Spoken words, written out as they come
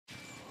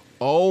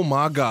Oh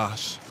my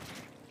gosh.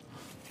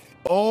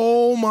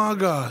 Oh my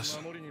gosh.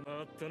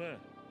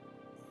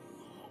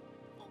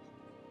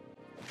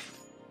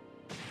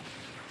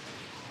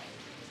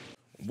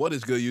 What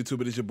is good,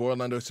 YouTube? It is your boy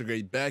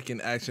EarlandoXDaGreat back in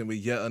action with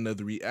yet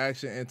another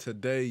reaction. And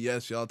today,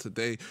 yes, y'all,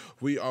 today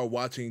we are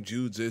watching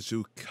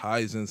Jujutsu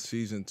Kaisen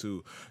Season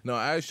 2. Now,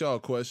 I asked y'all a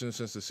question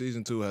since the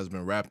Season 2 has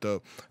been wrapped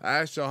up. I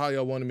asked y'all how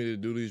y'all wanted me to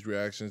do these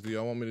reactions. Do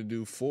y'all want me to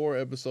do 4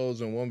 episodes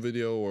in one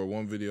video, or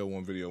one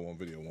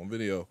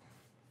video?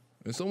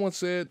 And someone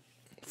said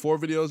 4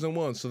 videos in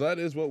one. So that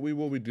is what we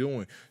will be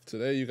doing.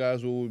 Today, you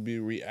guys will be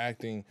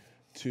reacting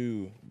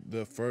to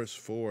the first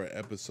 4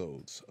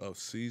 episodes of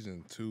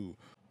Season 2.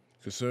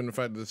 Considering the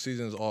fact that the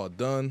season is all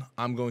done,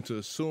 I'm going to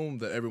assume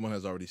that everyone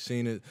has already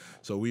seen it.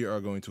 So we are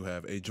going to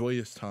have a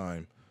joyous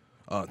time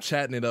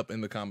chatting it up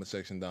in the comment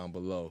section down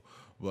below.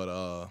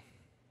 But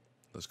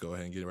let's go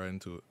ahead and get right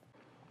into it.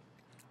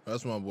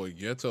 That's my boy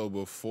Geto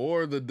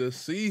before the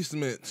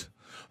deceasement,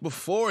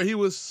 before he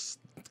was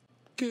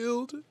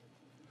killed,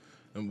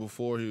 and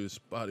before his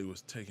body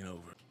was taken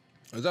over.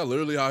 Is that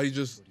literally how he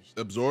just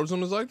absorbs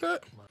them? Is like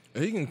that?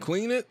 And he can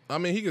clean it? I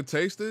mean, he could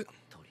taste it.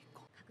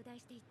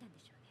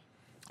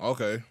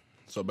 Okay,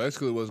 so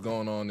basically what's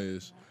going on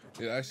is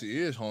it actually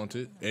is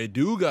haunted. A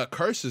dude got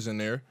curses in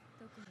there,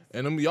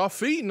 and y'all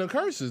feeding the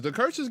curses. The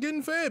curses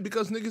getting fed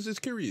because niggas is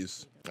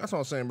curious. That's what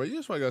I'm saying, bro. You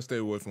just gotta stay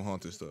away from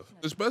haunted stuff.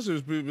 Especially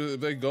if people, if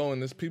they go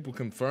and there's people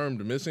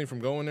confirmed missing from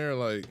going there.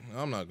 Like,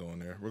 I'm not going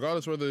there.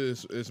 Regardless whether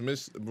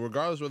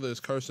regardless whether it's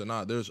cursed or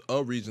not, there's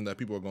a reason that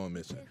people are going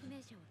missing.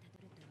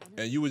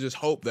 And you would just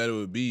hope that it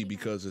would be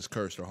because it's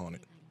cursed or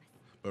haunted.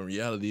 But in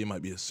reality, it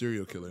might be a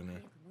serial killer in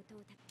there.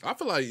 I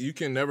feel like you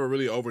can never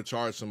really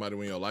overcharge somebody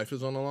when your life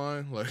is on the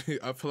line. Like,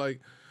 I feel like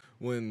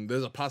when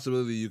there's a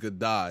possibility you could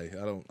die,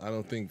 I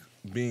don't think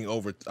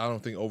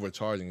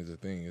overcharging is a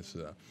thing. It's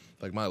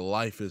like my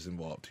life is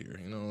involved here.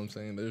 You know what I'm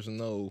saying? There's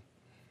no,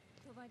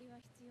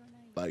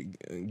 like,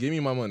 give me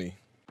my money.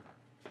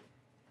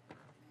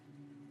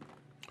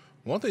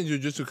 One thing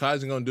Jujutsu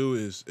Kaisen gonna do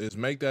is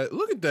make that,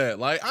 look at that.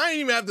 Like, I ain't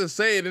even have to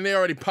say it and they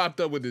already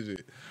popped up with this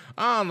shit.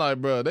 I'm like,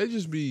 bro, they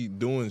just be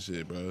doing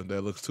shit, bro.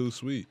 That looks too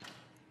sweet.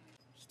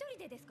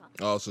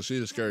 Oh, so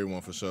she's a scary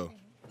one for sure.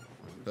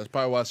 That's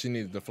probably why she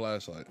needed the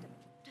flashlight.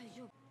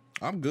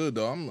 I'm good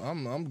though.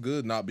 I'm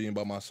good not being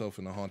by myself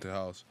in a haunted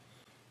house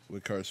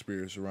with cursed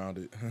spirits around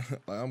it.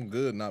 Like, I'm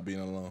good not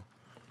being alone.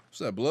 What's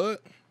that, blood?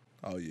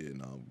 Oh yeah,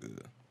 no, I'm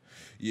good.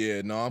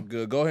 Yeah, no, I'm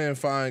good. Go ahead and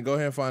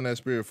find that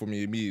spirit for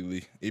me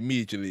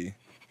immediately.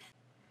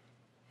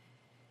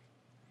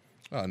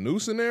 A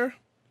noose in there?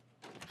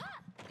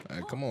 All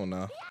right, come on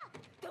now.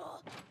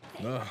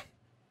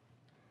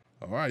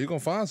 All right, you're gonna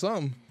find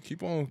something.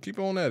 Keep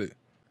on at it.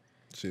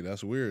 See,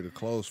 that's weird. The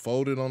clothes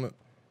folded on it.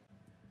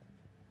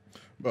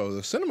 Bro,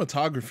 the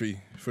cinematography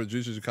for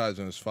Jujutsu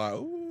Kaisen is fire.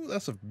 Ooh,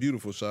 that's a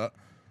beautiful shot.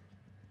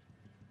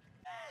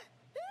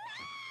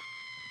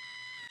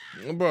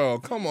 Bro,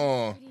 come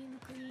on.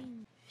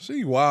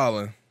 She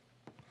wildin'.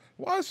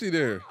 Why is she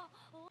there?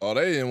 Oh,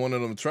 they in one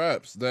of them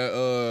traps that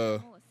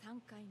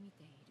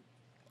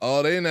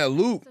oh, they in that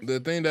loop, the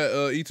thing that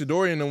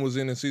Itadori and them was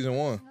in season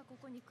 1.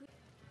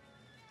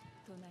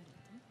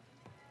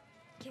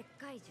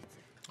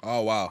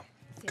 Oh, wow.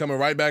 Coming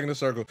right back in the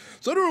circle.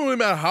 So it don't really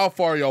matter how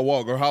far y'all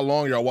walk or how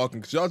long y'all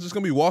walking, because y'all just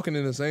going to be walking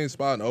in the same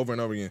spot and over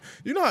again.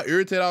 You know how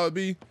irritated I would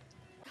be?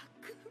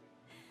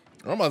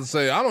 I'm about to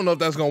say, I don't know if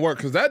that's going to work,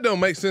 because that don't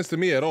make sense to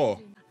me at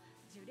all.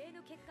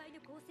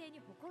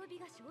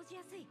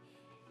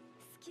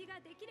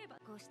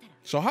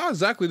 So how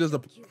exactly does the...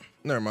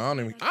 Never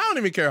mind, I don't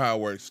even care how it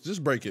works.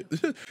 Just break it.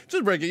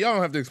 Just break it. Y'all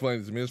don't have to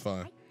explain it to me. It's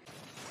fine.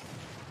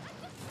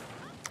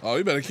 Oh,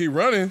 you better keep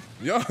running.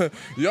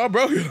 Y'all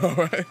broke it, all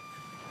right.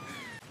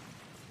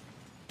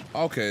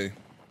 Okay.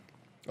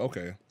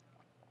 Okay.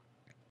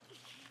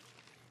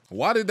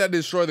 Why did that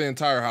destroy the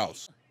entire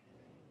house?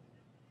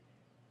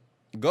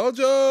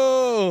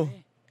 Gojo!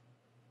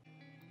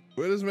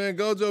 Where this man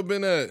Gojo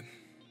been at?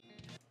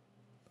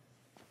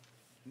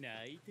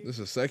 This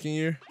is 2nd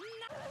year?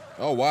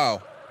 Oh,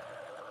 wow.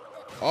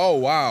 Oh,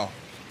 wow.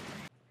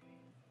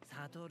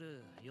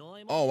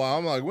 Oh, wow.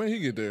 I'm like, when did he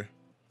get there?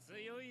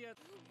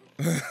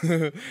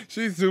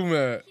 She's too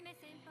mad.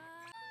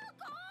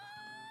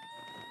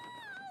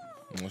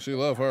 Well, she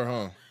love her,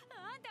 huh?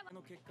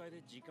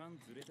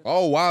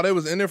 Oh, wow. They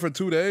was in there for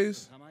 2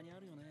 days?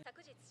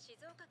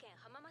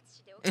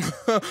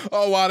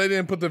 Oh, wow. They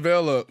didn't put the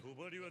veil up.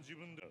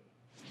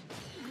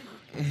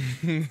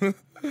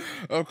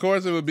 Of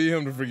course it would be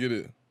him to forget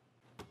it.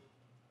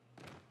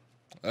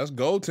 That's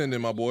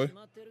goaltending, my boy.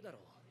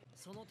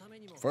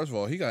 First of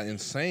all, he got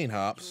insane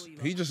hops.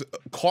 He just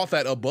caught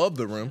that above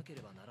the rim.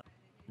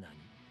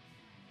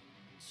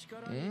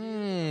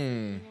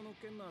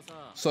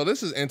 So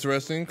this is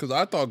interesting, because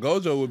I thought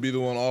Gojo would be the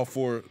one all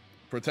for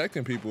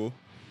protecting people.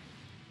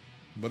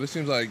 But it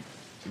seems like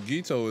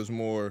Gito is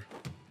more...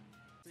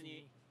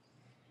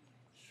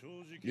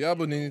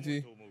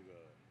 Yabuniniti.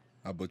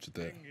 I butchered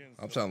that.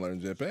 I'm trying to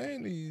learn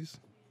Japanese.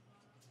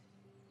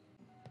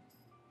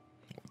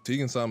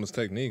 Tegan-sama's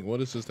technique.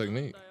 What is his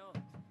technique?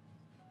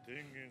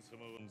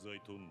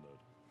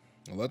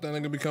 Let that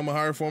nigga become a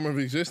higher form of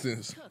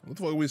existence. What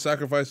the fuck are we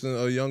sacrificing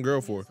a young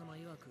girl for?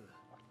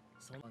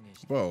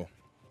 Bro.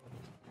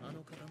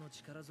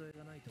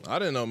 I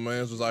didn't know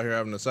mans was out here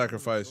having to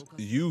sacrifice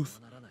youth.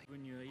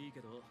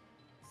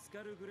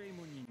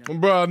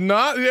 Bro,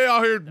 not they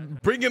out here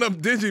bringing up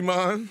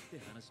Digimon.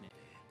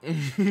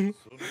 Hey,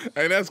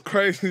 that's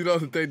crazy though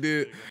that they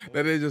did,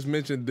 that they just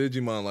mentioned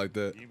Digimon like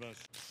that.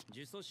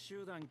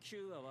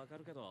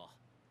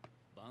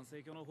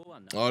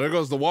 Oh, there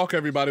goes the walk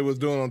everybody was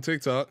doing on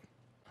TikTok.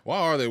 Why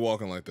are they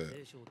walking like that?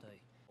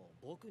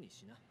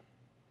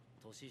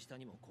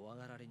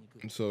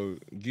 So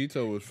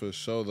Gito was for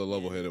sure the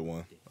level-headed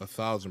one,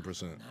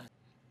 1000%.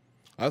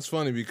 That's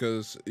funny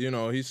because, you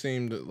know, he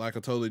seemed like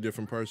a totally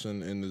different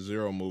person in the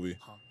Zero movie,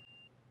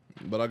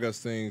 but I guess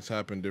things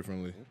happen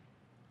differently.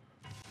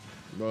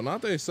 Bro,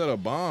 not they set a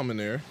bomb in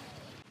there.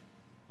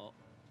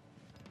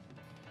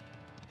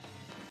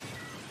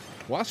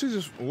 Why she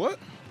just what?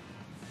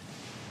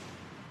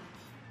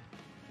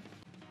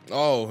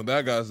 Oh,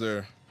 that guy's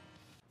there.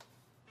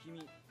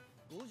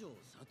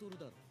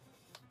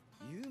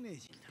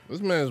 This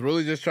man's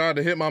really just trying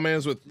to hit my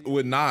mans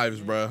with knives,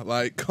 bro.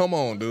 Like, come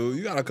on, dude.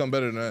 You gotta come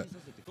better than that.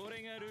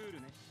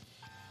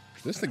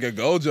 This nigga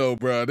Gojo,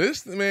 bro.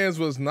 This man's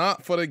was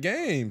not for the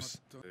games.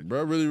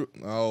 Bro, really.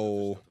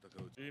 Oh.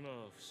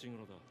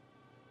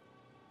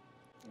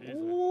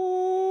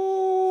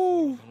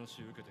 Ooh.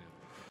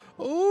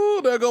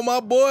 Ooh, there go my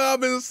boy I've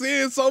been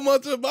seeing so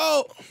much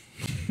about.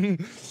 Hey,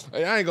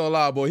 I ain't gonna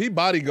lie, boy. He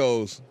body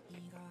goes.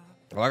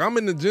 Like, I'm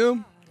in the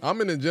gym.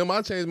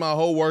 I changed my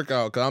whole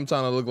workout because I'm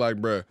trying to look like,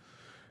 bruh.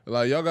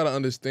 Like, y'all gotta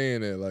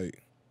understand that, like,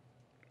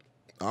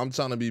 I'm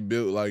trying to be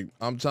built like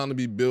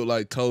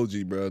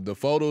Toji, bro. The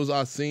photos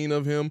I seen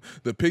of him,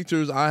 the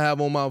pictures I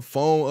have on my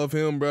phone of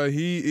him, bro,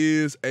 he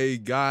is a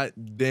god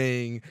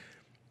dang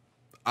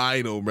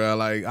idol, bro.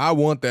 Like, I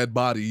want that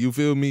body. You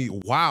feel me?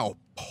 Wow.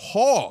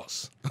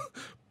 Pause.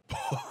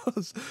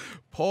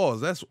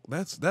 Pause.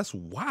 That's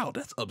wild.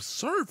 That's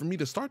absurd for me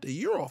to start the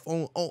year off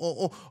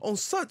on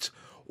such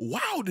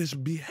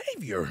wildish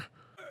behavior.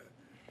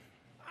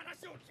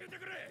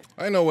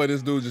 Ain't no way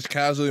this dude just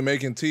casually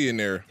making tea in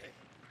there.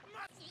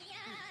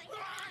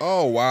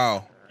 Oh,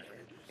 wow.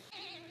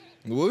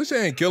 Well, this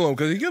ain't kill him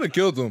because he could have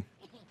killed him.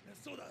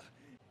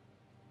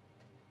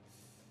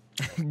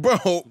 Bro,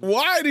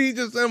 why did he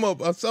just send him a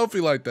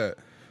selfie like that?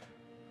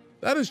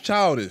 That is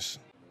childish.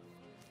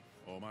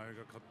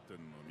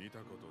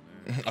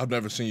 I've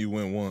never seen you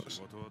win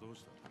once.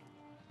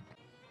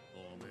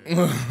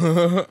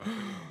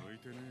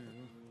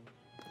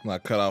 I'm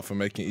not cut out for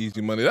making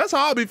easy money. That's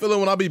how I be feeling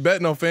when I be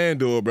betting on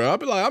FanDuel, bro. I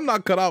be like, I'm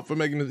not cut out for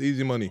making this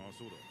easy money.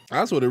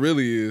 That's what it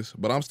really is,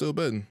 but I'm still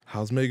betting.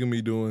 How's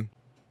Megumi doing?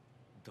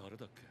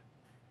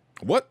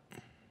 What?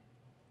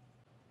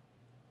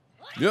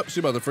 Yep, she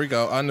about to freak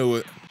out. I knew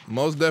it.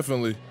 Most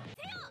definitely.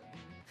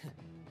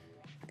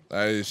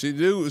 Hey, she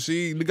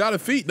got a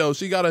feat though.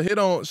 She got a hit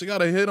on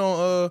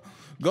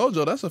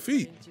Gojo. That's a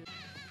feat.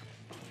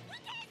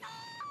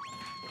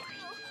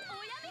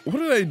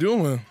 What are they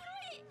doing?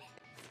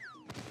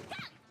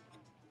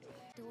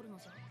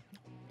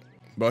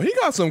 Bro, he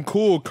got some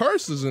cool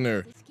curses in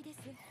there.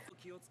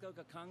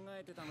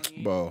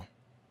 Bro.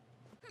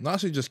 Now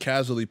she just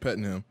casually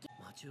petting him.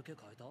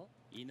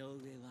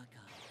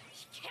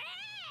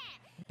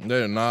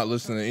 They're not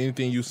listening to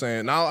anything you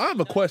saying. Now, I have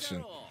a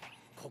question.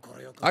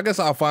 I guess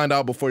I'll find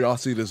out before y'all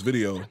see this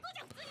video.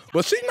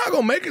 But she's not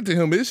gonna make it to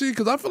him, is she?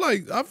 Because I feel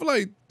like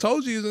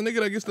Toji is a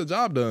nigga that gets the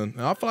job done.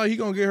 And I feel like he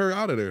gonna get her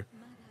out of there.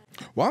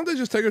 Why don't they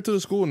just take her to the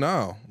school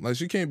now? Like,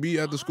 she can't be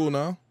at the school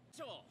now?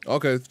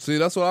 Okay, see,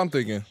 that's what I'm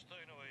thinking.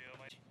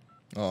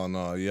 Oh,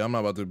 no, yeah, I'm not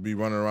about to be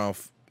running around.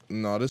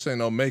 No, this ain't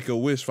no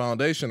Make-A-Wish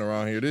Foundation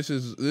around here. This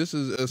is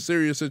a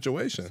serious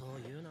situation.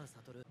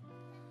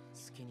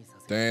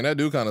 Dang, that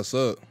dude kind of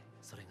sucked.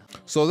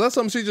 So is that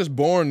something she just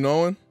born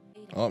knowing?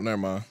 Oh, never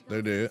mind.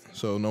 They're dead,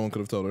 so no one could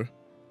have told her.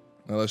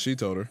 Unless she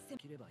told her.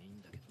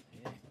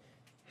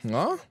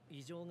 Huh?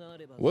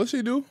 What'd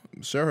she do?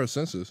 Share her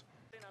senses.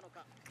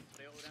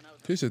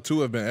 She said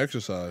 2 have been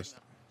exercised.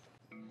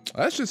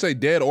 That should say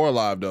dead or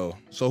alive, though.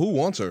 So who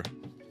wants her?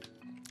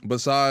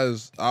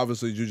 Besides,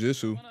 obviously,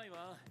 Jujutsu.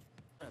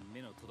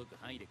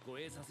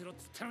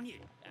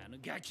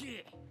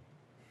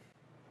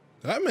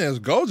 That man's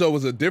Gojo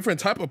was a different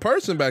type of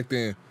person back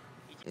then.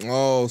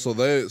 Oh, so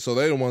they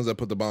the ones that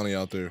put the bounty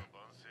out there.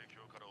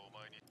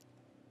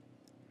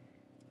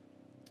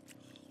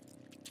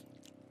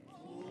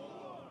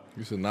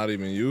 You said not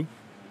even you?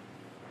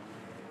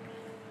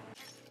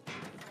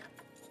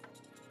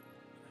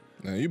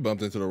 Man, you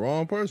bumped into the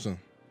wrong person.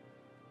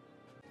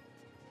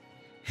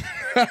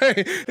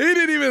 He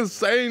didn't even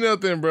say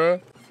nothing,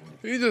 bro.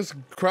 He just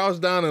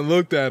crouched down and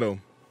looked at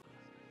him.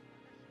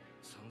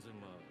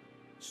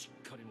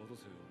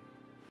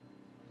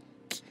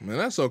 Man,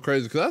 that's so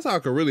crazy, because that's how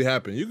it could really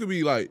happen. You could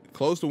be, like,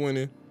 close to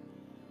winning.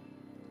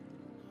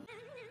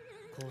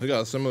 He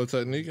got a similar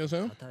technique as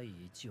him?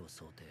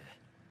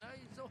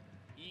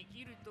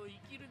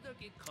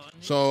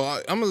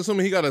 So I'm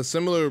assuming he got a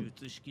similar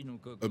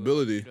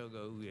ability.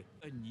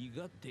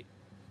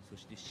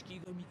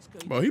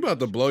 Bro, he about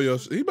to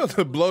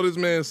blow this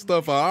man's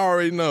stuff out. I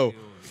already know.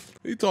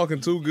 He talking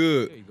too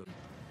good.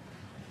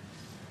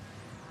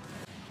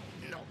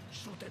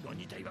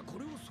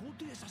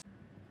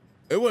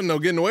 It wasn't no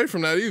getting away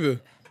from that either.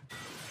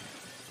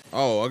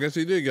 Oh, I guess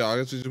he did, I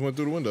guess he just went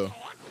through the window.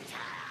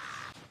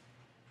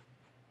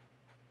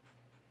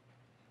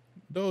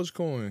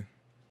 Dogecoin.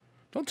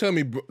 Don't tell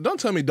me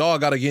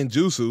dog got a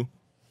genjutsu.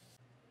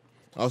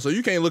 Oh, so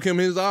you can't look him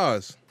in his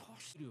eyes.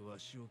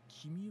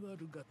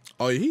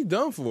 Oh yeah, he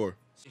done for.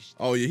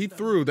 Oh yeah, he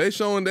threw. They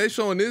showing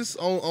this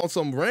on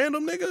some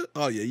random nigga.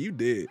 Oh yeah, you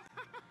did.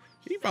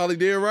 He probably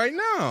did right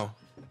now.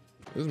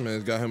 This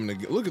man's got him in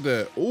the. Look at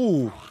that.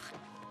 Ooh.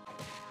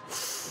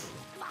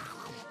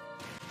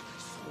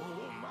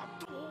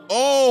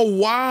 Oh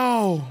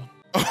wow.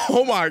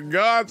 Oh my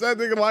God, that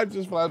nigga life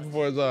just flashed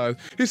before his eyes.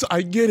 He said,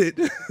 I get it.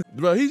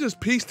 Bro, he just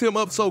pieced him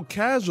up so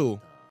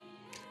casual.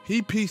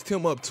 He pieced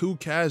him up too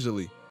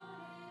casually.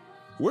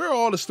 Where are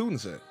all the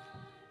students at?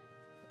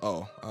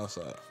 Oh,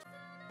 outside.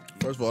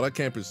 First of all, that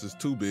campus is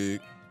too big.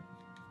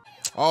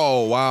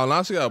 Oh, wow,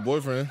 now she got a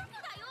boyfriend.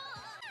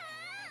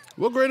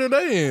 What grade are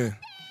they in?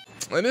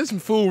 And this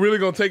fool really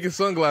gonna take his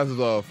sunglasses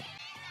off.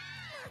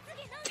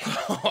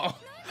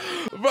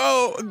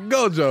 Bro,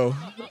 Gojo,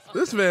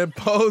 this man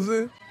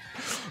posing.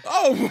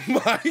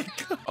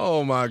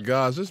 Oh my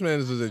gosh, this man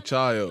is a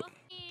child.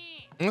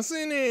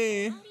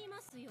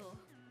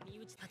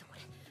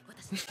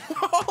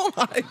 Oh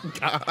my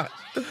God.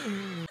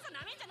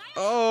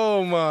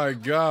 Oh my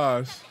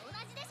gosh.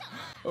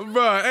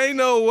 Bro, ain't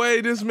no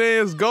way this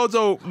man's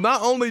Gojo,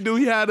 not only do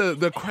he have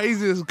the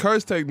craziest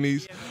curse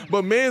techniques,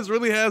 but man's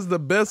really has the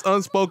best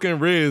unspoken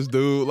riz,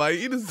 dude. Like,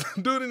 he just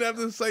dude didn't have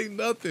to say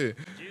nothing.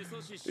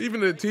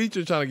 Even the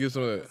teacher trying to get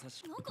some of that.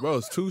 Bro,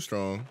 it's too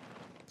strong.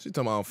 She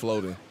talking about I'm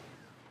floating.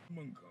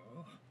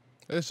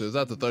 That shit's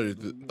after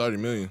 30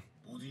 million.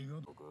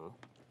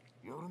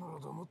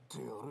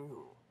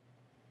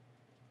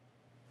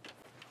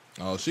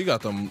 Oh, she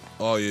got them.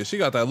 Oh yeah, she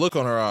got that look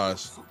on her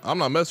eyes. I'm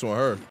not messing with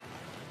her.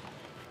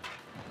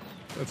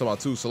 That's talking about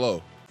too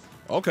slow.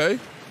 Okay.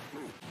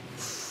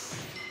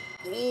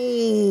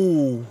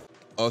 Ooh.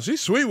 Oh,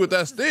 she's sweet with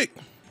that stick.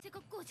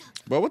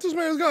 Bro, what this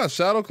man's got?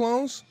 Shadow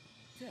clones?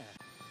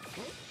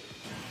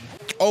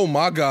 Oh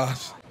my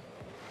gosh.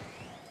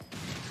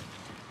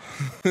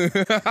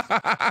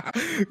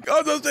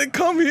 Gojo said,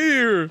 come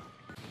here.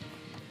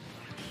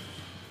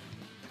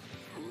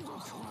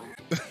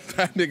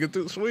 That nigga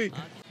too sweet.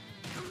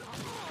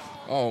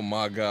 Oh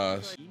my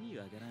gosh.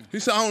 He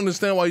said, I don't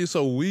understand why you're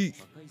so weak.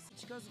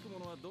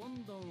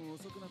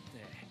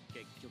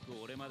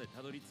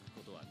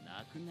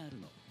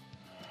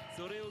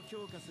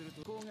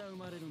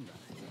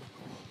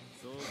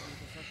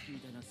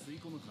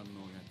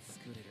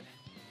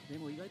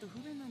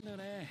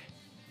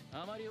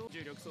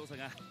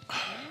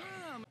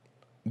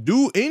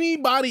 Do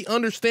anybody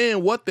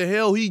understand what the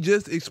hell he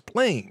just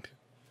explained?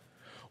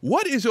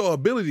 What is your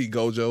ability,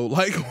 Gojo?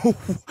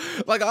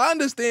 Like I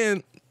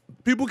understand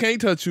people can't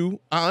touch you.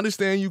 I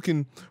understand you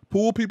can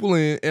pull people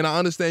in, and I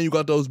understand you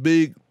got those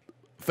big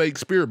fake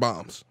spirit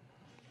bombs.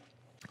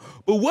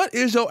 But what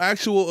is your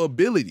actual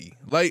ability?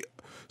 Like,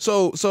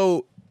 so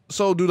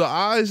do the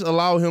eyes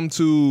allow him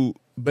to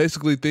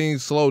basically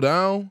things slow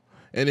down?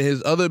 And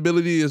his other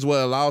ability is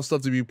what allows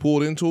stuff to be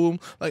pulled into him.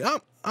 Like, I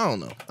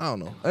don't know.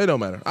 It don't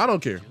matter. I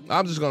don't care.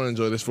 I'm just gonna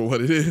enjoy this for what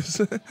it is.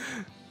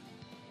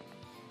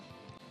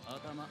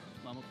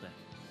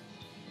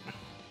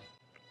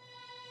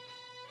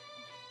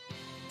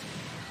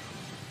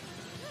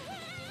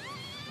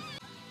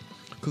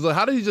 Cause like,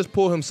 how did he just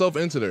pull himself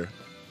into there?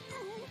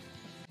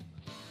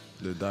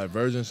 The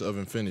divergence of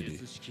infinity.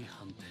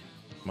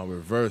 My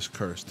reverse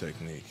curse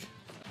technique.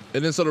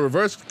 And then so the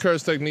reverse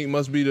curse technique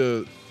must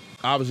be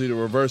obviously the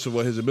reverse of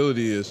what his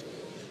ability is.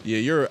 Yeah,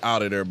 you're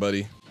out of there,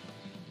 buddy.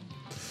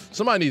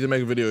 Somebody needs to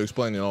make a video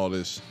explaining all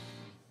this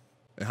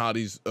and how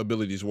these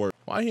abilities work.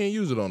 Why he ain't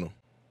use it on him?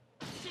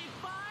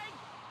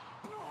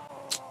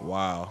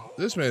 Wow,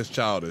 this man's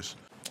childish.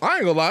 I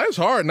ain't gonna lie, it's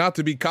hard not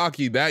to be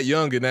cocky that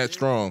young and that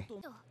strong.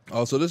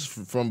 Oh, so this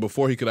is from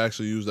before he could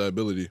actually use that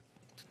ability.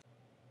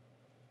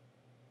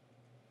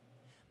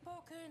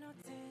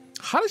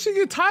 How did she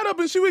get tied up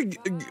and she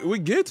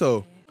with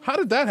Gito? How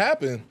did that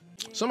happen?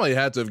 Somebody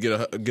had to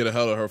get a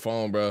hold of her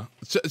phone, bro.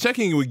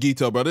 Checking with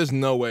Gito, bro. There's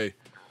no way.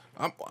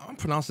 I'm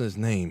pronouncing his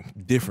name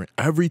different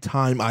every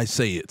time I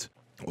say it.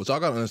 Which I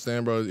gotta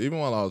understand, bro. Even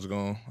while I was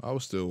gone, I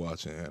was still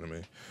watching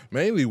anime.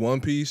 Mainly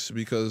One Piece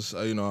because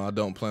I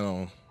don't plan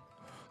on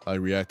like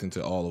reacting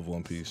to all of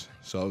One Piece,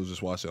 so I was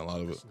just watching a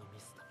lot of it.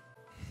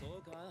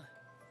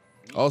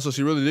 Also,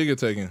 she really did get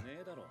taken.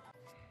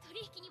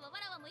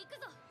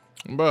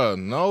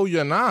 Bruh, no,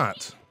 you're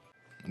not.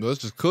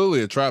 This is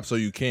clearly a trap, so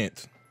you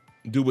can't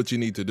do what you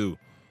need to do.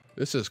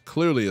 This is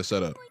clearly a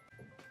setup.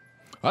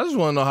 I just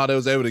want to know how they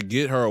was able to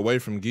get her away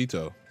from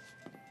Gito.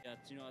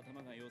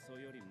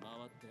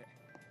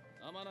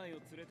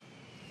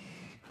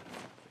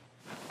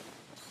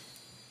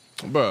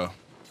 Bruh.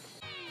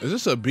 Is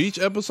this a beach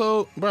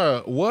episode?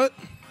 Bruh, what?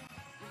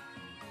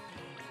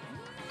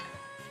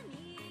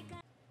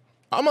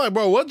 I'm like,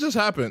 bro, what just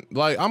happened?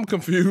 Like, I'm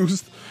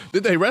confused.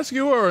 Did they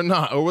rescue her or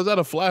not? Or was that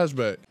a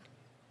flashback?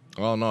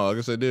 Oh no, I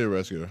guess they did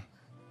rescue her.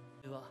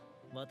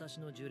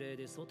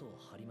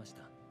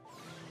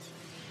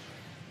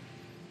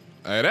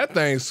 Hey, that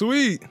thing's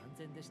sweet.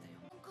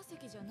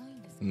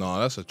 No,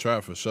 that's a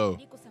trap for sure.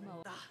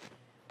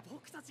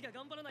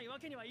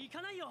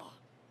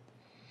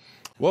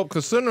 Well,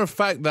 considering the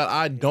fact that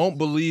I don't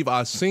believe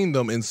I've seen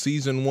them in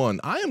season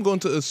 1, I am going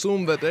to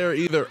assume that they're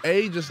either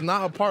A, just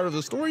not a part of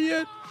the story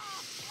yet,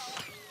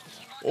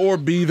 or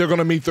B, they're going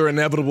to meet their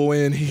inevitable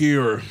end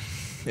here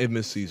in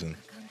this season.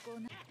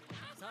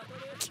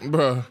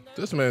 Bruh,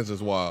 this man's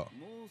just wild.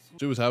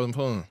 She was having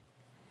fun.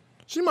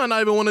 She might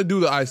not even want to do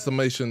the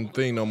isolation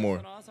thing no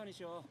more.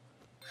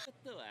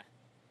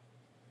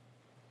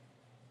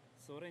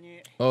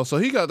 Oh, so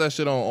he got that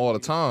shit on all the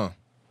time.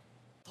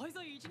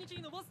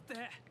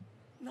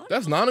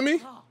 That's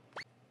Nanami?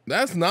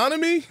 That's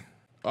Nanami?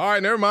 All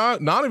right, never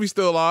mind. Nanami's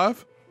still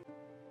alive.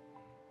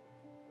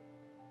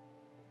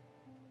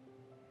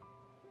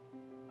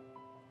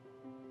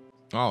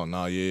 Oh,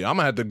 no, yeah. I'm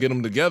going to have to get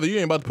them together. You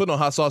ain't about to put no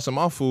hot sauce in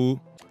my food.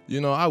 You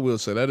know, I will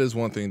say that is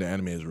one thing the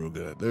anime is real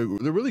good at. They're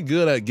really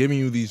good at giving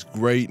you these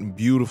great and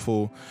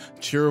beautiful,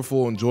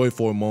 cheerful, and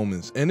joyful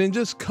moments. And then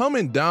just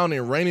coming down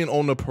and raining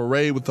on the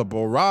parade with a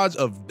barrage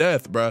of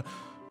death, bruh.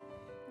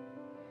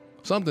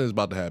 Something is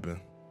about to happen.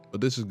 But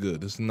this is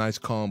good. This is a nice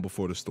calm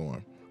before the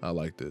storm. I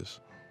like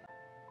this.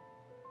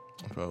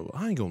 Bro,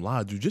 I ain't gonna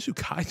lie, Jujutsu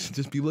Kaisen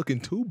just be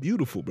looking too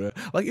beautiful, bruh.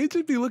 Like, it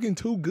just be looking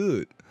too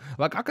good.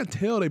 Like, I could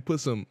tell they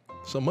put some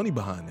money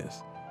behind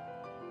this.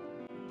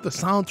 The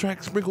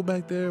soundtrack sprinkled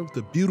back there with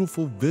the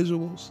beautiful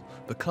visuals,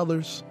 the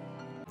colors,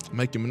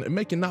 make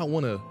you not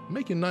wanna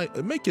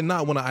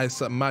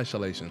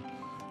isolation.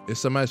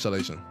 It's some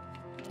isolation.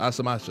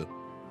 Isolation.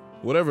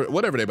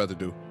 Whatever they about to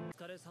do.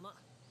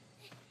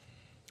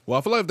 Well,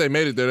 I feel like if they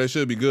made it there, they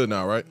should be good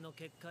now, right?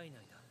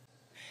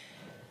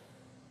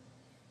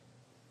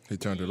 He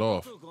turned it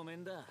off.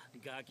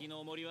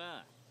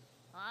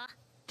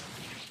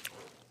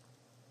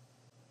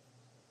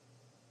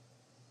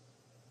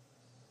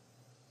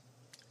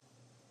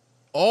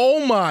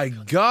 Oh my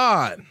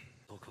God.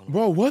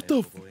 Bro, what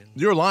the?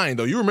 You're lying,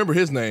 though. You remember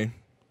his name.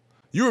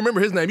 You remember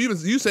his name.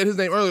 You said his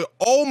name earlier.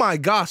 Oh my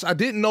gosh. I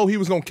didn't know he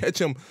was going to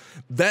catch him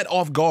that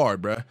off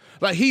guard, bro.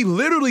 Like, he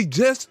literally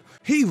just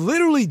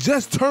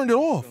turned it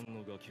off.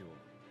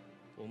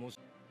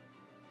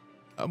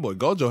 That boy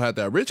Gojo had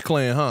that rich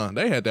clan, huh?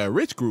 They had that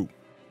rich group.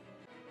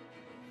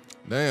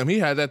 Damn, he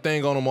had that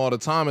thing on him all the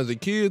time as a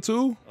kid,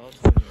 too.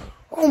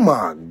 Oh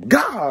my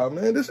God,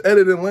 man. This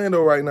editing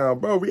Lando right now,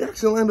 bro.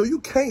 Reaction Lando, you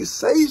can't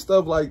say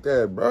stuff like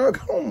that, bro.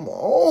 Come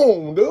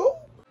on, dude.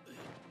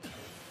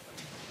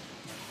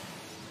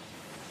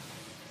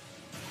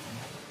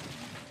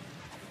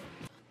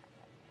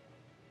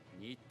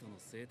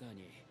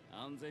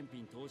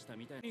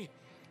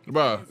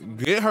 Bro,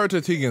 get her to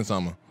Tegan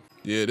Summer.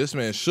 Yeah, this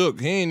man shook.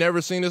 He ain't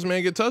never seen this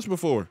man get touched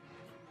before.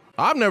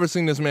 I've never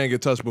seen this man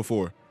get touched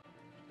before.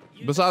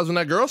 Besides when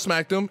that girl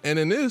smacked him, and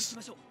in this,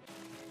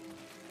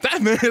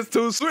 that man's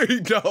too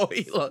sweet, though.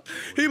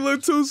 He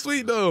looked too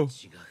sweet, though.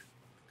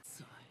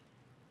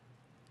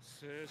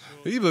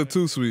 He looked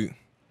too sweet.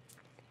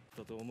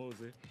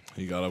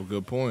 He got a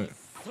good point.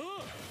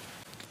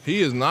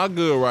 He is not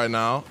good right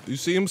now. You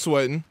see him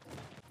sweating.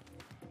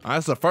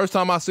 That's the first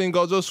time I seen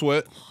Gojo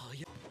sweat.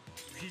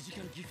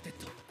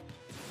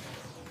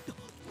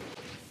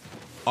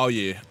 Oh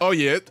yeah. Oh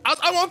yeah.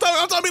 I want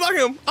to be like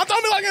him. I want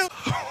to be like him.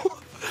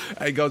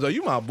 Hey Gojo,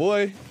 you my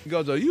boy.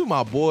 Gojo, you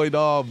my boy,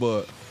 dog.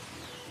 But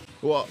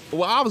well,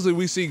 obviously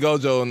we see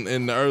Gojo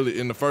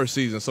in the first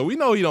season, so we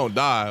know he don't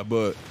die.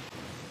 But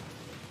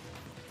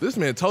this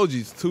man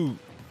Toji's too.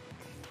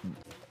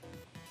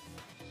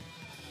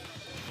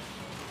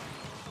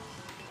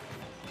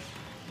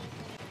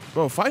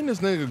 Bro, fighting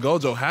this nigga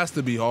Gojo has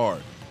to be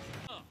hard.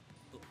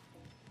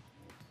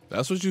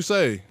 That's what you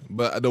say.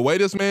 But the way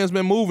this man's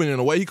been moving and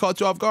the way he caught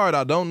you off guard,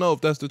 I don't know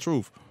if that's the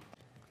truth.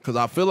 Because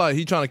I feel like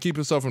he trying to keep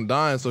himself from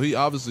dying, so he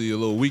obviously a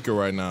little weaker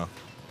right now.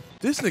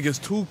 This nigga's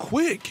too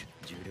quick.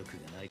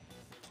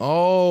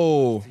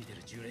 Oh.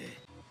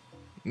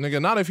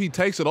 Nigga, not if he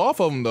takes it off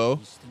of him,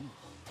 though.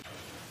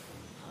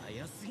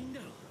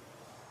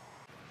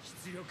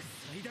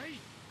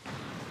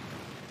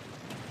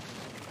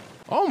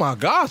 Oh my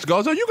gosh,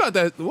 Gojo, you got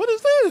that. What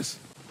is this?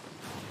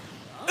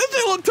 This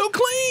thing look too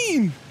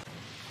clean.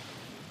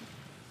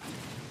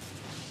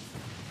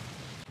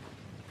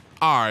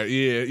 All right,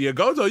 yeah,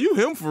 Gojo, you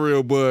him for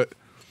real, but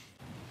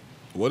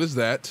what is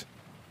that?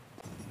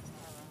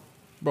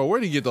 Bro,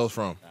 where'd he get those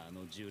from?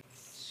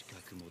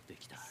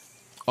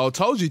 Oh,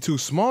 Toji too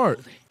smart.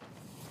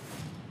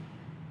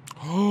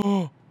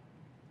 Oh.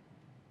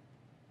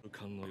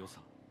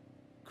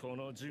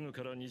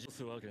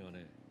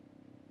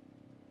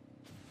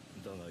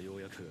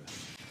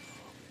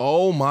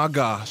 Oh my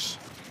gosh.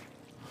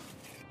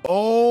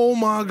 Oh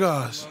my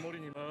gosh.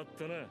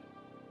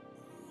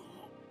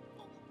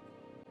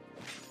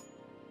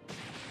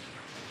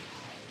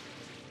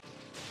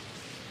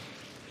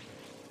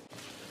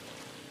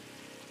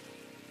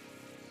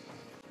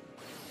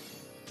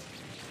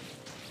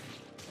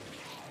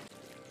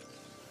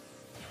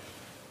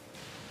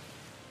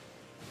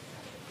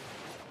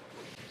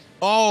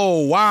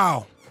 Oh,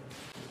 wow.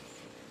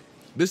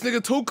 This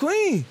nigga too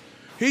clean.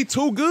 He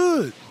too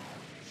good.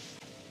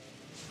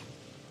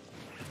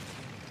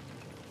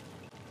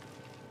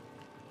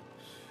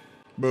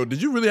 Bro,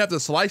 did you really have to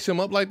slice him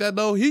up like that,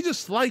 though? He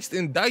just sliced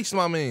and diced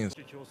my mans.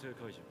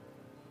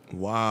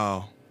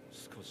 Wow.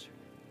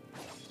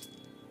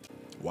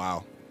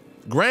 Wow.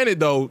 Granted,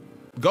 though,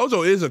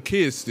 Gojo is a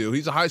kid still.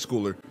 He's a high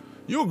schooler.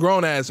 You're a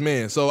grown-ass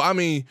man. So, I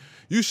mean,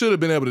 you should have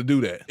been able to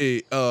do that.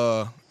 Hey,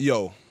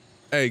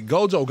 hey,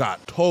 Gojo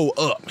got towed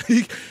up.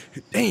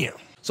 Damn.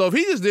 So, if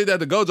he just did that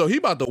to Gojo, he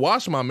about to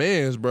wash my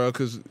mans, bro,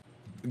 because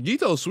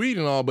Gito's sweet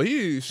and all, but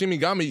he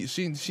Shinigami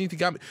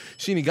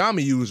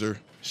user.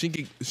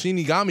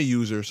 Shinigami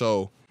user,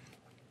 so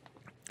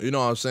you know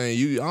what I'm saying.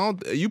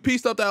 You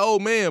pieced up that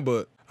old man,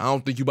 but I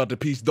don't think you about to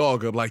piece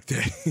dog up like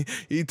that.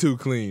 He too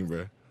clean,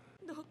 bro.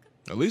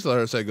 At least let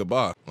her say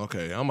goodbye.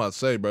 Okay, I'm about to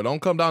say, bro,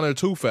 don't come down there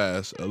too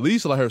fast. At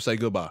least let her say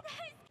goodbye.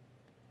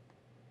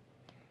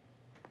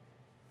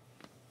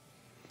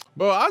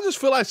 Bro, I just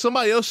feel like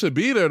somebody else should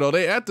be there though.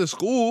 They at the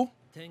school.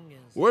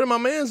 Where are my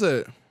mans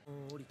at?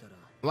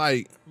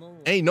 Like,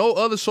 ain't no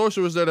other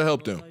sorcerers there to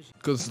help them.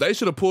 Because they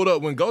should have pulled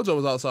up when Gojo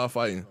was outside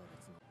fighting.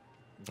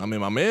 I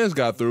mean, my mans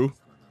got through.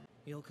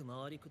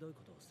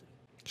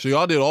 So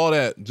y'all did all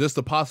that just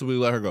to possibly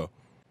let her go.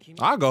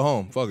 I'll go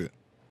home. Fuck it.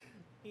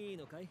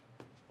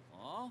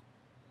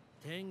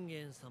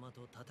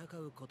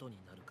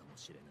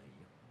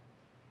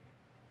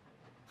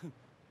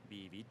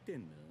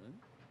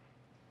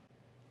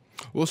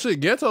 Well,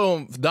 shit, Geto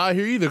don't die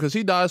here either because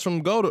he dies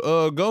from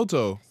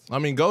Gojo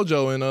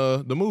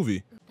in the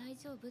movie.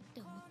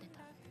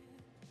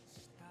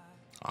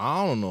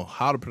 I don't know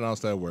how to pronounce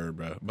that word,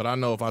 bro. But I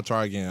know if I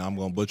try again, I'm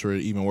going to butcher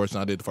it even worse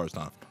than I did the first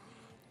time.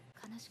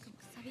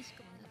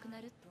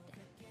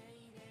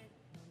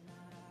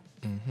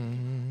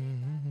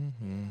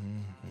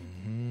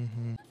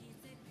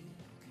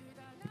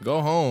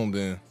 Go home,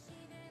 then.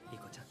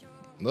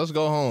 Let's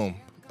go home.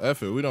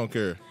 F it, we don't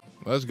care.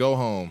 Let's go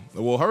home.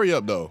 Well, hurry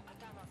up, though.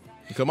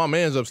 Because my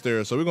man's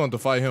upstairs, so we're going to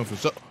have to fight him for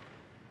so...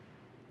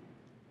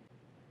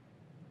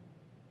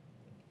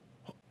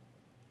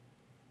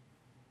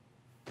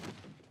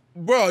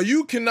 Bro,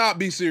 you cannot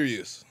be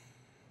serious.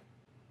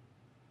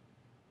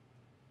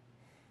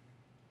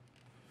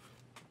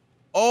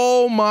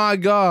 Oh my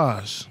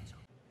gosh.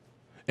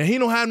 And he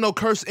don't have no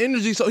cursed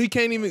energy, so he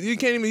couldn't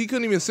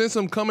even sense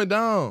him coming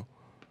down.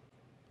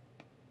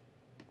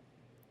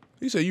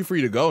 He said, you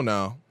free to go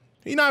now.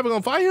 He not even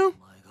gonna fight him?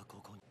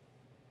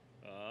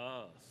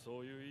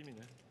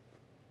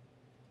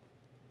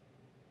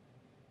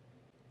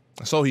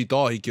 So he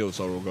thought he killed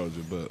Soro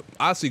Gojo, but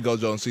I see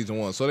Gojo in season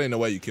 1, so there ain't no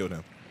way you killed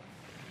him.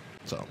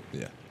 So,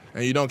 yeah.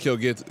 And you don't kill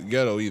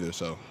Geto either,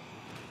 so.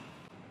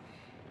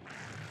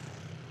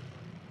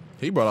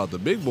 He brought out the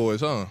big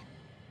boys, huh?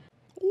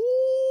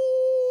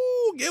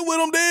 Ooh, get with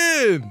him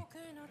then.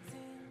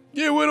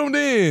 Get with him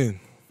then.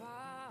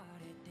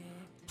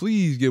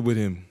 Please get with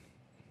him.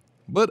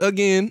 But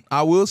again,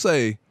 I will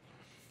say,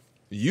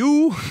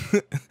 you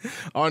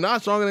are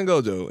not stronger than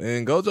Gojo,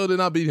 and Gojo did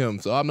not beat him,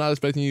 so I'm not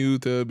expecting you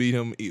to beat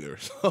him either.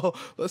 So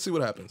let's see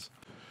what happens.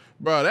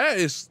 Bro,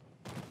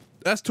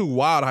 that's too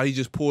wild how he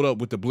just pulled up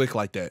with the blick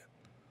like that.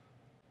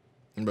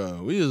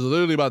 Bro, we just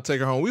literally about to take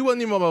her home. We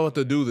wasn't even about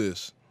to do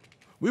this.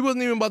 We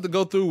wasn't even about to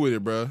go through with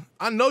it, bro.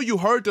 I know you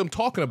heard them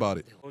talking about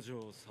it.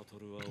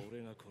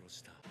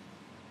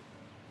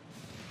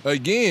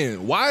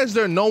 Again, why is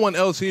there no one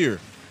else here?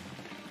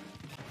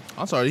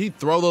 I'm sorry, did he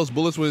throw those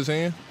bullets with his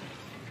hand?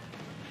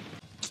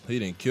 He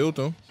didn't kill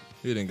them.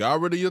 He didn't got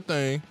rid of your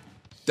thing.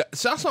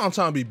 That's how I'm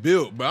trying to be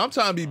built, bro. I'm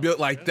trying to be built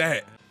like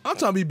that. I'm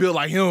trying to be built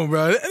like him,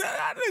 bro.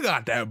 They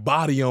got that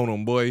body on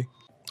him, boy.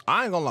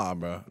 I ain't gonna lie,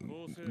 bro.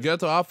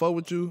 Geto, I fuck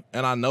with you,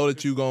 and I know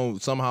that you gonna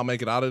somehow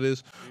make it out of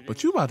this,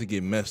 but you about to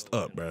get messed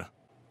up, bro.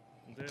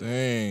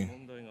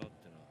 Dang.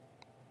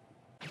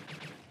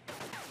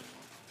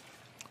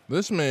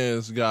 This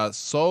man's got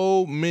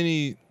so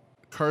many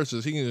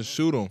curses, he can just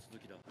shoot them.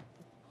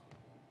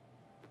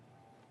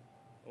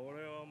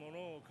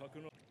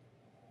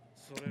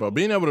 Bro,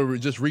 being able to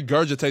just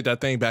regurgitate that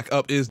thing back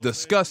up is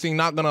disgusting,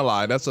 not gonna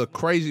lie. That's a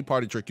crazy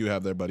party trick you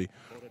have there, buddy.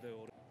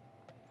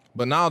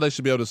 But now they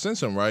should be able to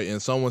sense him, right?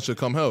 And someone should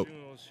come help.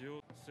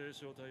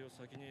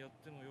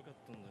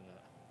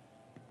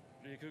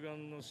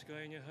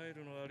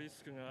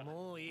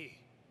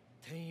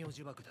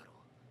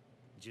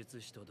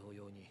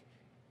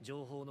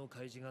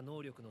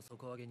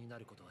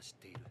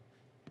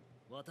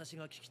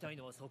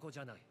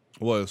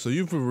 What, so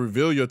you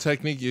reveal your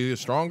technique, you're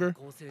stronger?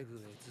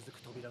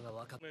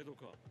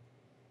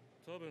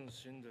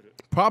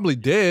 Probably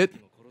dead.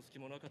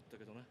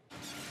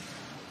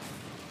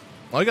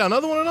 Oh, you got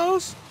another one of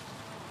those?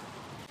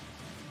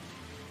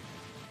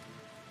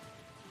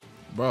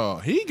 Bro,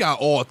 he got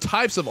all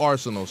types of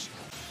arsenals.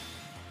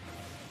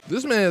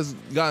 This man has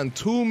gotten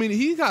too many.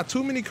 He got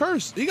too many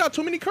curses. He got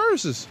too many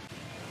curses.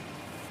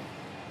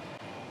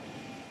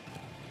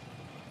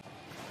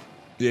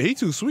 Yeah, he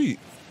too sweet.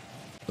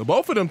 The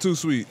both of them too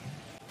sweet.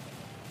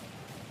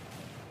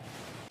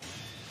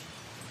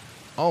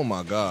 Oh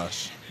my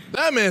gosh.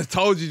 That man's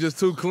Toji just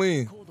too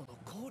clean.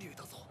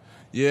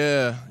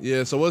 Yeah,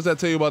 yeah. So what does that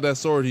tell you about that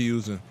sword he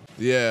using?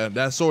 Yeah,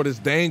 that sword is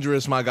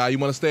dangerous, my guy. You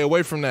want to stay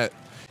away from that.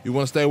 You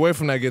want to stay away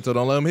from that, Geto.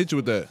 Don't let him hit you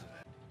with that.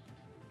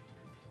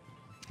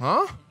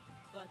 Huh?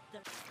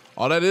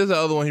 Oh, that is the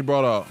other one he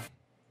brought out.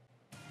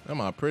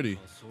 Am I pretty?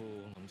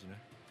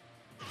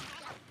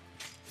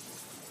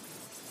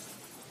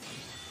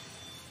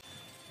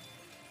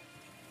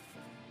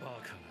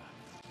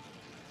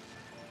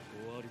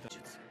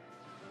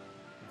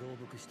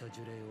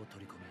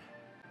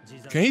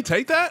 Can he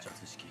take that?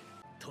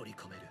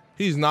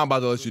 He's not about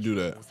to let you do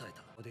that.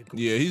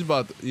 Yeah, he's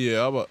about to,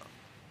 yeah, I'm about.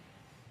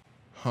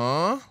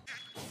 Huh?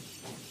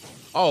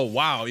 Oh,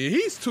 wow. Yeah,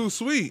 he's too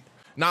sweet.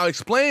 Now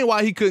explain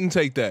why he couldn't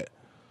take that.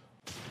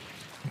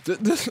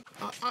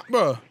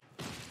 Bruh.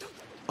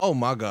 Oh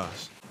my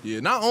gosh. Yeah,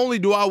 not only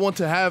do I want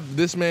to have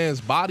this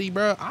man's body,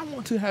 bruh, I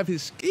want to have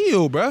his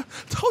skill, bruh.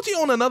 Told you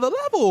on another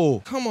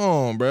level. Come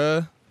on,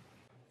 bruh.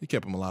 He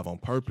kept him alive on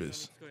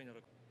purpose.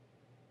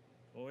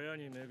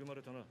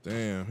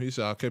 Damn, he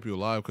said I kept you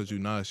alive because you're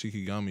not a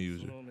Shikigami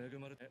user.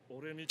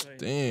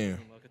 Damn.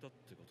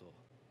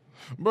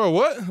 Bro,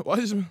 what? Why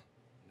is it?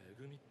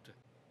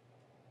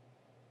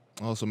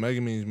 Oh, so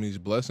Mega means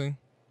blessing?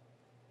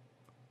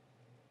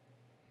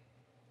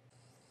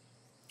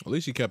 At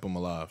least he kept him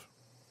alive.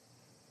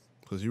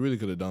 Because he really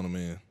could have done him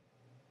in.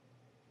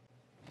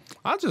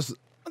 I just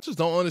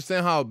don't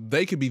understand how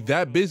they could be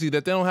that busy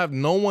that they don't have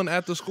no one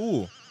at the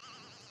school.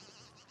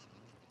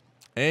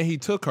 And he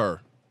took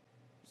her.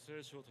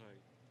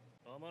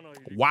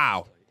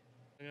 Wow.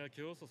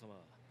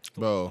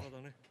 Bro,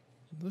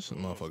 this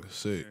motherfucker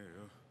sick.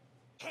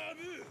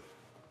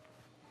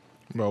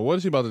 Bro, what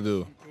is he about to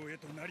do?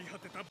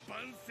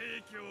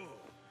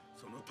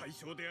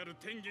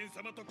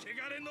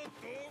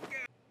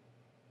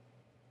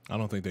 I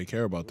don't think they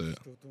care about that.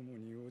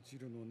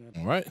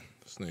 All right,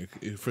 this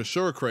nigga for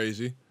sure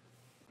crazy.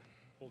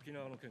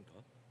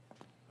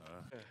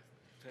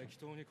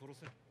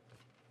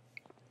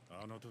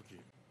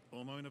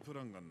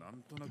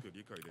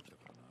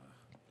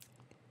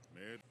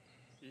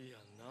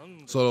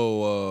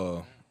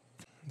 So,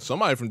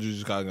 somebody from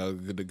Jujutsu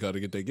Kaisen gotta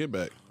get their get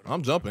back.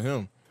 I'm jumping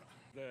him.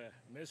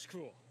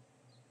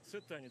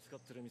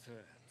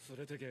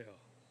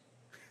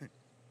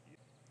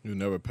 You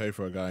never pay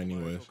for a guy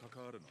anyways.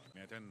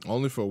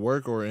 Only for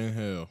work or in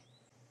hell.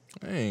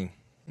 Dang.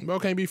 Bro,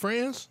 can't be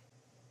friends?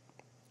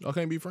 Y'all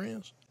can't be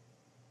friends?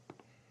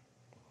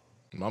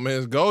 My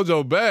man's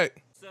Gojo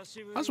back. I just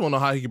want to know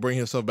how he can bring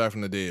himself back from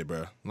the dead,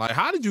 bro. Like,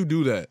 how did you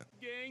do that?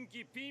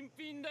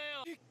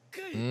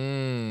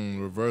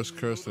 Reverse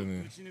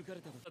cursing.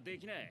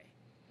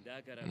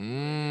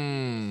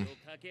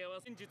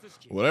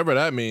 Whatever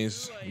that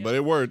means, but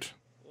it worked.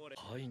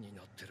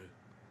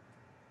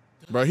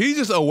 Bro, he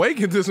just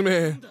awakened this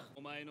man.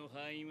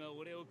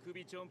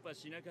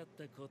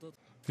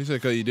 He said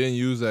because he didn't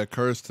use that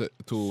curse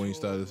tool when he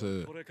started his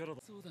head.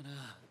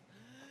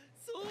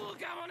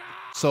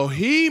 So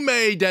he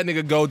made that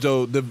nigga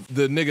Gojo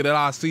the nigga that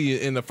I see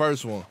in the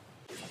first one.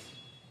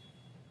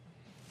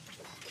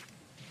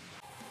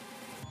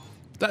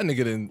 That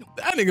nigga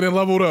didn't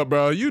leveled up,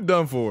 bro. You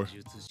done for.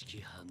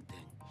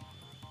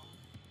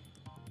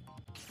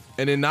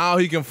 And then now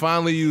he can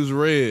finally use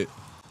red.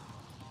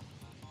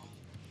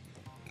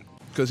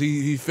 Cause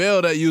he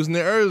failed at using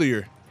it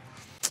earlier.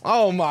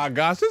 Oh my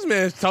gosh, this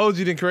man's told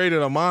you done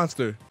created a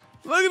monster.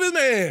 Look at this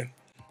man.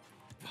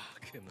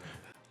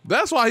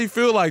 That's why he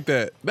feel like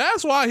that.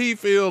 That's why he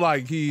feel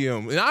like he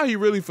him. And now he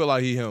really feel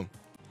like he him.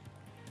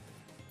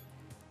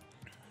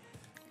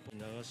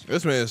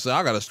 This man said,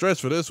 I gotta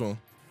stretch for this one.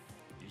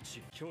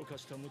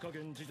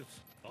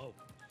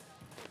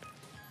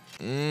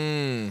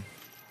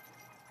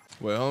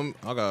 Well,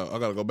 I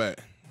gotta go back.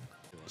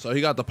 So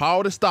he got the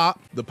power to stop,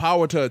 the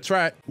power to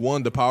attract,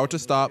 the power to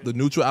stop, the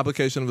neutral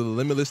application of the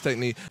limitless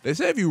technique. They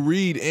say if you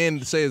read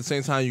and say at the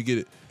same time you get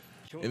it.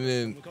 And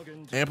then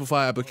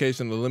amplify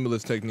application of the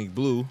limitless technique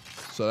blue.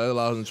 So that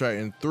allows him to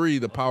attract. And 3,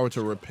 the power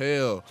to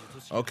repel.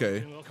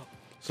 Okay.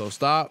 So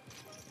stop,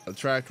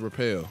 attract,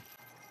 repel.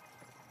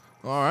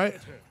 All right.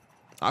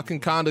 I can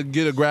kind of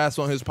get a grasp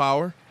on his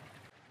power.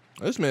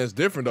 This man's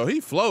different though.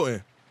 He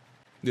floating.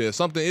 Yeah,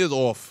 something is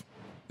off.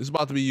 It's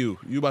about to be you.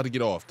 You about to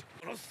get off.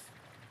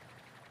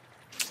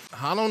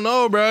 I don't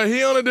know, bro.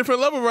 He on a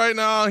different level right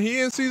now. He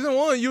in season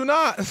 1. You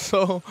not.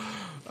 So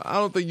I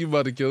don't think you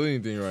about to kill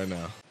anything right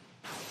now.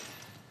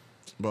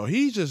 Bro,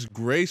 he's just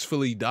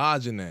gracefully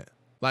dodging that.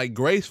 Like,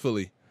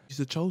 gracefully. He's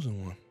the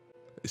chosen one.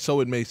 So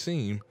it may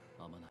seem.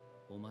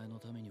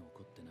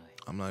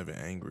 I'm not even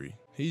angry.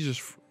 He's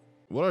just,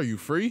 what are you,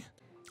 free?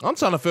 I'm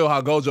trying to feel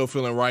how Gojo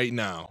feeling right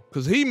now.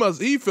 Because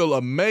he feel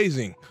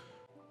amazing.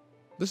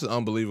 This is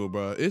unbelievable,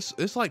 bro.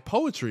 It's like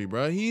poetry,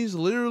 bro. He's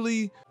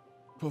literally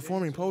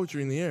performing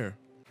poetry in the air.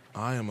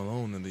 I am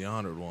alone in the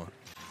honored one.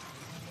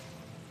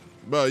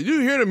 Bro, you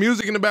hear the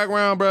music in the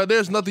background, bro?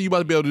 There's nothing you about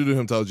to be able to do to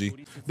him,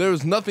 Toji.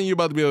 There's nothing you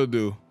about to be able to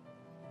do.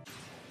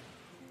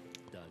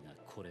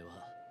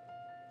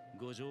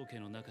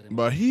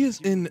 Bro, he is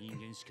in...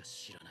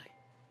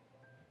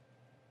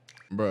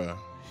 Bruh.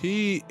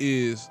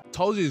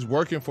 Toji is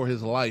working for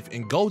his life,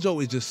 and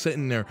Gojo is just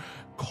sitting there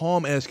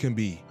calm as can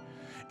be.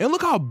 And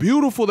look how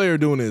beautiful they are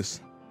doing this.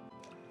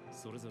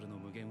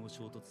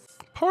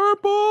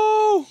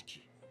 Purple!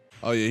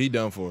 Oh yeah, he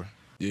done for.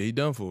 Yeah, he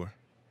done for.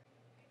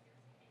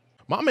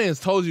 My man's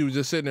Toji was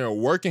just sitting there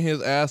working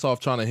his ass off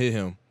trying to hit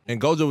him.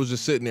 And Gojo was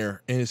just sitting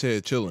there in his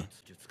head chilling.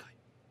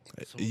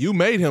 You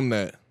made him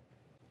that.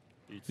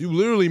 You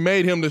literally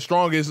made him the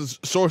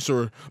strongest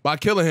sorcerer by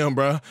killing him,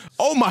 bruh.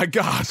 Oh my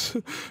gosh.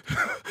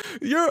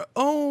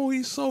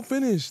 He's so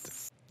finished.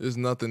 There's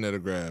nothing there to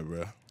grab,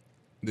 bruh.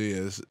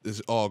 Yeah,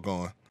 it's all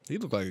gone. He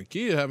looked like a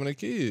kid having a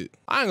kid.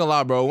 I ain't gonna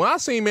lie, bro. When I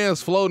seen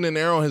man's floating in the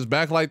air on his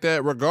back like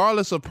that,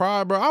 regardless of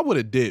pride, bro, I would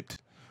have dipped.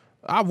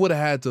 I would have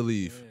had to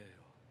leave.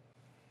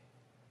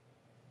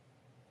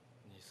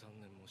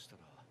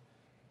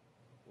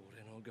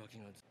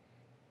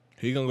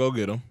 He gonna go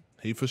get him.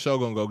 He for sure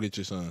gonna go get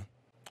your son.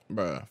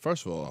 Bruh,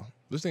 first of all,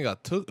 this thing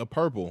got took a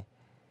purple.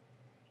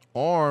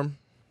 Arm,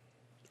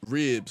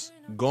 ribs,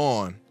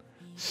 gone.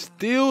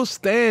 Still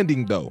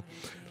standing though.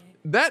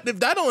 If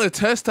that don't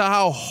attest to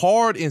how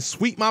hard and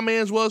sweet my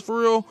man's was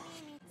for real,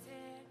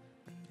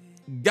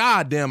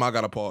 god damn, I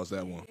gotta pause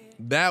that one.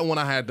 That one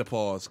I had to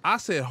pause. I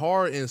said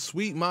hard and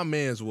sweet my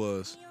man's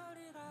was.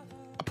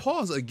 I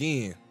pause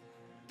again.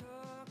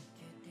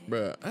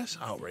 Bruh, that's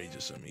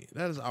outrageous of me.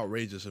 That is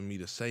outrageous of me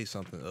to say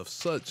something of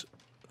such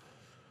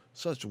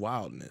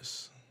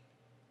wildness.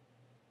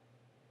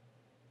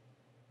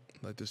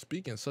 Like, to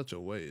speak in such a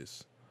way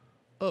is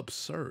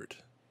absurd.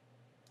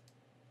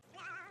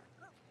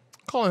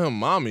 Calling him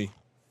mommy.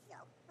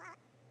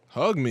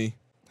 Hug me.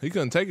 He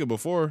couldn't take it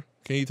before.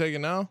 Can he take it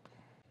now?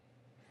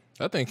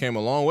 That thing came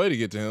a long way to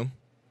get to him.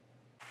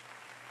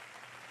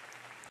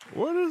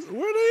 Where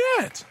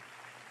they at?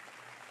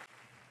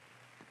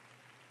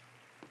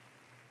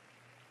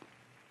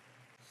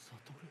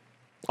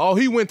 Oh,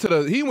 he went to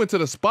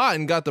the spot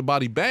and got the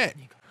body back.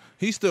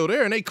 He's still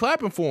there and they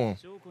clapping for him.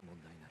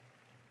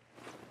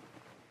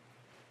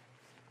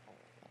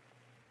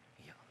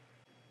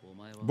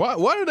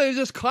 What are they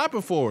just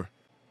clapping for?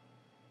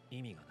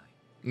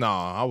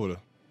 Nah, I would've.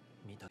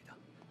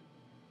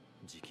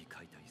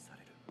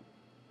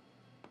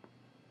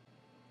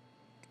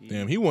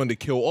 Damn, he wanted to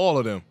kill all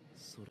of them.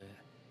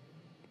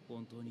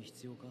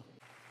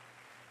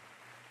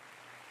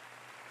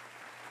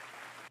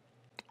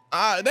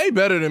 They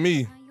better than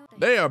me.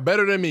 They are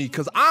better than me,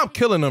 cause I'm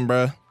killing them,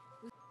 bruh.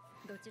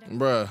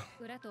 Bruh.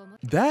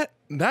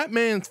 That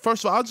man,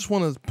 first of all, I just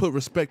want to put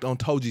respect on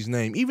Toji's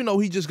name, even though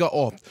he just got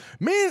off.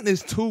 Man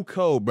is too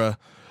cold, bruh.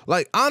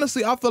 Like,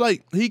 honestly, I feel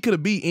like he could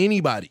have beat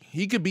anybody.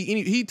 He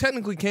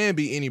technically can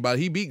beat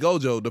anybody. He beat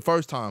Gojo the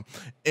first time.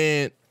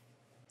 And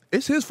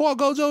it's his fault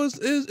Gojo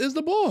is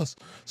the boss.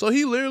 So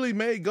he literally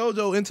made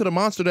Gojo into the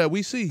monster that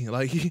we see.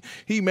 Like,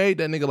 he made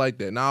that nigga like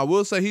that. Now, I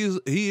will say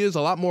he is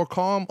a lot more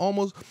calm,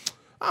 almost.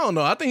 I don't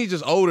know. I think he's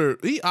just older.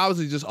 He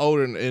obviously just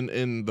older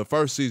in the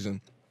first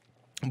season.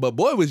 But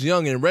boy was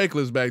young and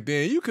reckless back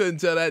then. You couldn't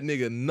tell that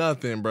nigga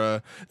nothing,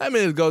 bro. That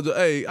man is Gojo.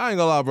 Hey, I ain't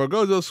gonna lie, bro.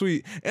 Gojo's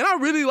sweet. And I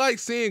really like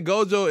seeing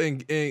Gojo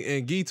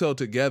and Gito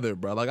together,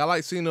 bro. Like, I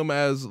like seeing them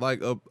as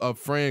like a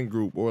friend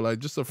group or like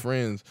just a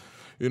friends.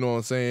 You know what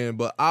I'm saying?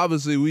 But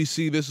obviously we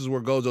see this is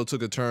where Gojo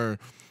took a turn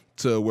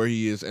to where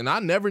he is. And I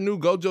never knew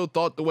Gojo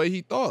thought the way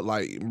he thought.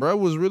 Like, bro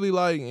was really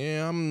like,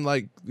 I'm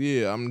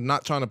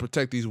not trying to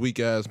protect these weak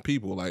ass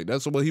people. Like,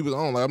 that's what he was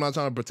on. Like, I'm not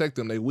trying to protect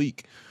them. They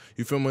weak.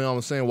 You feel me? What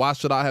I'm saying? Why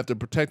should I have to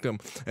protect them?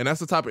 And that's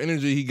the type of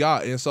energy he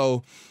got. And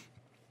so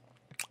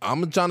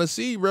I'm trying to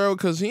see, bro,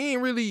 because he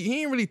ain't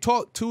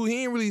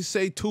really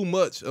say too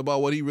much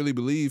about what he really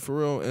believed for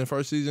real in the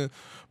first season.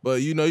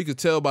 But you know, you could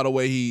tell by the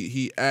way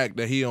he act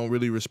that he don't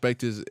really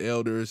respect his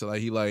elders.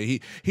 Like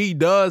he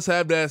does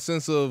have that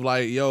sense of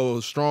like, yo,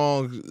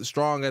 strong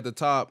at the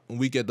top,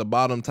 weak at the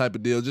bottom type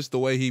of deal. Just the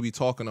way he be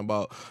talking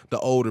about the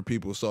older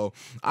people. So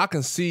I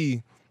can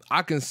see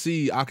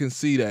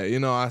that. You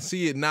know, I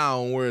see it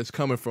now and where it's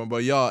coming from.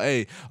 But y'all,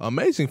 hey,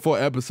 amazing 4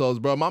 episodes,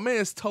 bro. My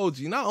man's told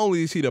you, not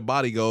only is he the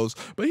body goes,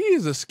 but he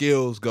is a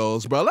skills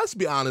goes, bro. Let's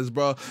be honest,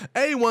 bro.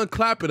 A1,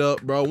 clap it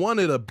up, bro. One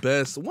of the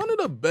best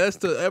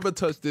to ever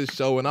touch this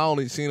show, and I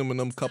only seen him in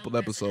them couple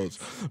episodes.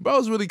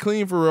 Bro's really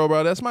clean for real,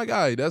 bro. That's my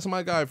guy. That's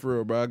my guy for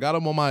real, bro. I got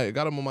him on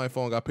my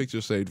phone. Got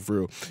pictures saved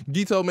for real.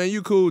 Gito, man,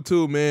 you cool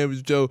too, man.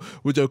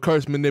 With your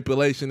curse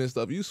manipulation and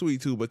stuff. You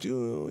sweet too, but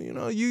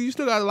you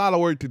still got a lot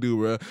of work to do,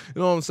 bro. You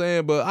know what I'm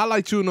saying? But I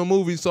liked you in the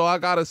movie, so I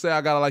gotta say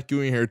I gotta like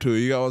you in here too.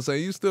 You know what I'm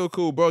saying? You still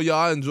cool, bro. Y'all,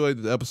 I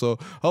enjoyed the episode.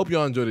 Hope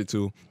y'all enjoyed it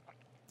too.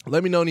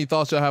 Let me know any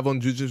thoughts y'all have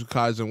on Jujutsu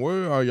Kaisen.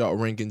 Where are y'all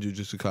ranking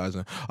Jujutsu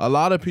Kaisen? A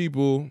lot of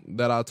people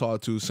that I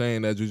talked to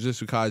saying that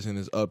Jujutsu Kaisen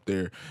is up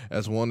there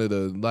as one of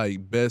the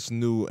best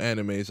new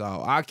animes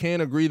out. I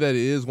can't agree that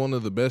it is one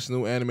of the best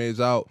new animes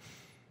out,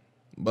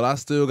 but I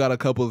still got a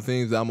couple of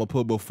things that I'm going to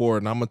put before,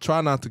 and I'm going to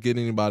try not to get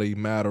anybody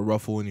mad or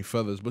ruffle any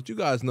feathers, but you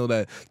guys know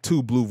that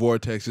 2 blue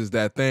vortex is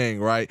that thing,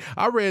 right?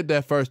 I read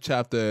that first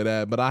chapter of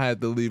that, but I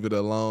had to leave it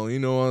alone. You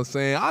know what I'm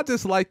saying? I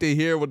just like to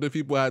hear what the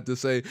people have to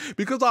say,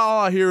 because all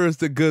I hear is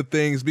the good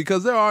things,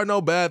 because there are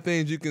no bad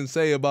things you can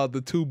say about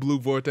the 2 blue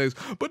vortex.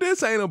 But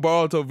this ain't a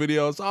Boruto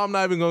video, so I'm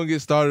not even going to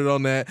get started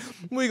on that.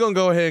 We're going to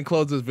go ahead and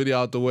close this video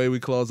out the way we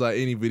close out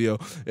any video.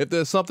 If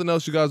there's something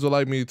else you guys would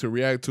like me to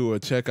react to or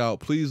check out,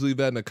 please leave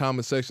that in the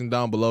comment section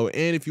down below.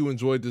 And if you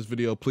enjoyed this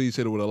video, please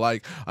hit it with a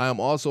like. I am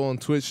also on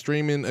Twitch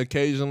streaming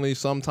occasionally,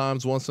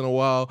 sometimes once in a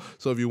while.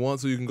 So if you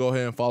want to, you can go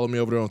ahead and follow me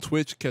over there on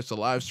Twitch, catch the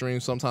live stream.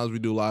 Sometimes we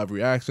do live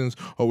reactions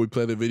or we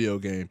play the video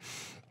game.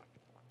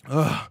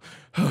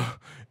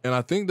 And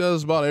I think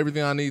that's about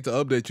everything I need to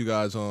update you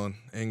guys on,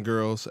 and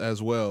girls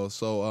as well.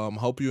 So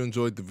hope you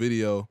enjoyed the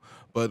video,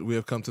 but we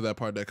have come to that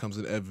part that comes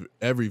in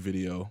every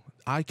video.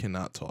 I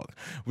cannot talk.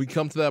 We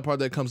come to that part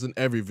that comes in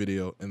every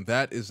video, and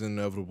that is an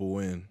inevitable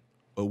win.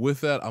 But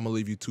with that, I'm going to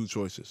leave you 2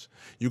 choices.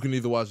 You can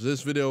either watch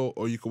this video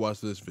or you can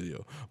watch this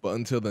video. But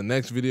until the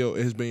next video,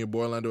 it has been your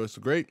boy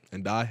EarlandoXDaGreat,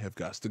 and I have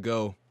got to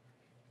go.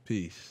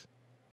 Peace.